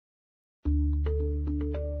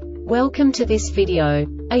Welcome to this video.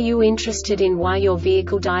 Are you interested in why your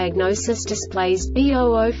vehicle diagnosis displays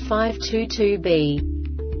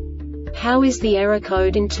B0052-2B? How is the error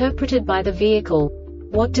code interpreted by the vehicle?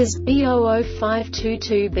 What does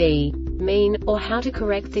B0052-2B mean, or how to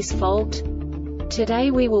correct this fault? Today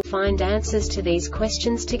we will find answers to these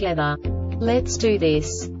questions together. Let's do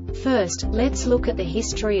this. First, let's look at the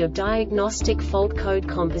history of diagnostic fault code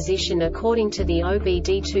composition according to the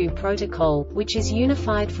OBD2 protocol, which is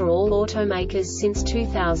unified for all automakers since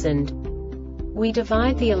 2000. We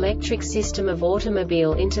divide the electric system of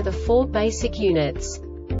automobile into the four basic units: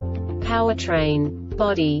 powertrain,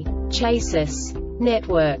 body, chassis,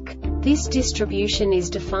 network. This distribution is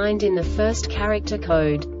defined in the first character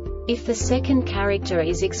code. If the second character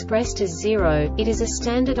is expressed as 0, it is a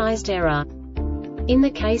standardized error. In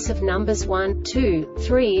the case of numbers 1, 2,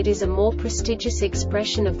 3, it is a more prestigious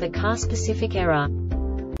expression of the car-specific error.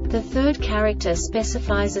 The third character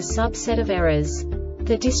specifies a subset of errors.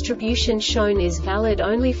 The distribution shown is valid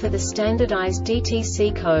only for the standardized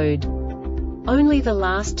DTC code. Only the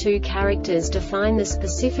last two characters define the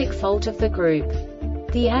specific fault of the group.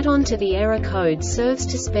 The add-on to the error code serves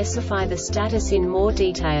to specify the status in more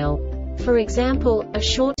detail. For example, a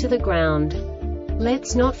short to the ground.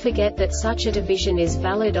 Let's not forget that such a division is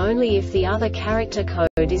valid only if the other character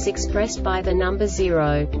code is expressed by the number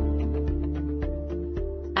 0.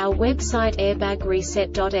 Our website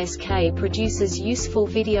airbagreset.sk produces useful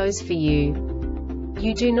videos for you.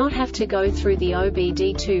 You do not have to go through the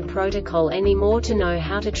OBD2 protocol anymore to know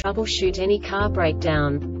how to troubleshoot any car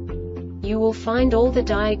breakdown. You will find all the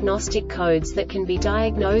diagnostic codes that can be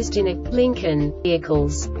diagnosed in a Lincoln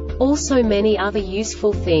vehicles. Also many other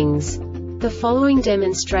useful things. The following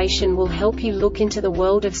demonstration will help you look into the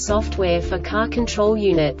world of software for car control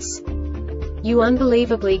units. You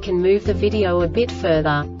unbelievably can move the video a bit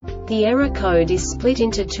further. The error code is split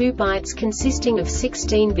into 2 bytes consisting of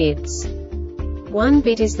 16 bits. 1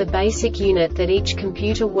 bit is the basic unit that each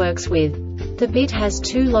computer works with. The bit has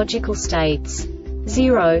 2 logical states: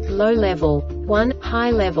 0, low level, 1, high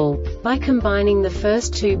level. By combining the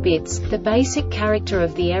first 2 bits, the basic character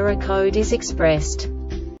of the error code is expressed.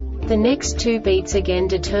 The next 2 beats again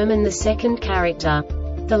determine the second character.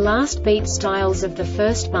 The last beat styles of the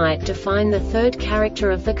first byte define the third character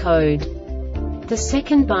of the code. The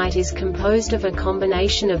second byte is composed of a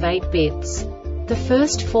combination of 8 bits. The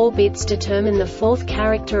first 4 bits determine the fourth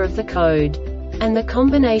character of the code. And the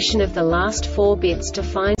combination of the last 4 bits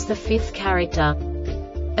defines the fifth character.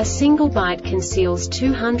 A single byte conceals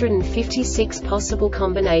 256 possible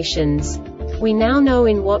combinations. We now know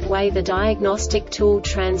in what way the diagnostic tool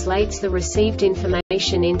translates the received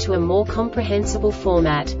information into a more comprehensible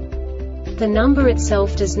format. The number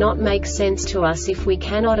itself does not make sense to us if we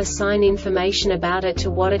cannot assign information about it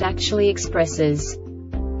to what it actually expresses.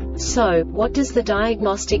 So, what does the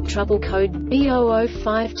Diagnostic Trouble Code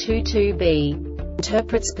B0052-2B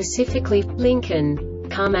interpret specifically for Lincoln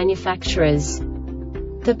car manufacturers?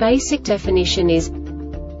 The basic definition is: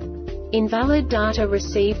 invalid data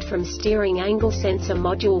received from steering angle sensor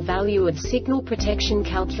module, value of signal protection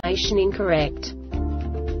calculation incorrect.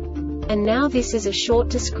 And now this is a short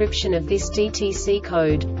description of this DTC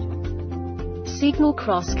code. Signal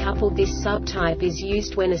cross-coupled. This subtype is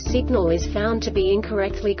used when a signal is found to be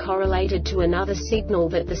incorrectly correlated to another signal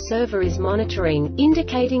that the server is monitoring,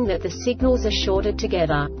 indicating that the signals are shorted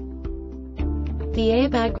together. The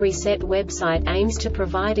Airbag Reset website aims to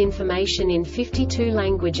provide information in 52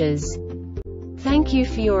 languages. Thank you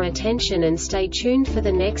for your attention and stay tuned for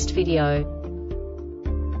the next video.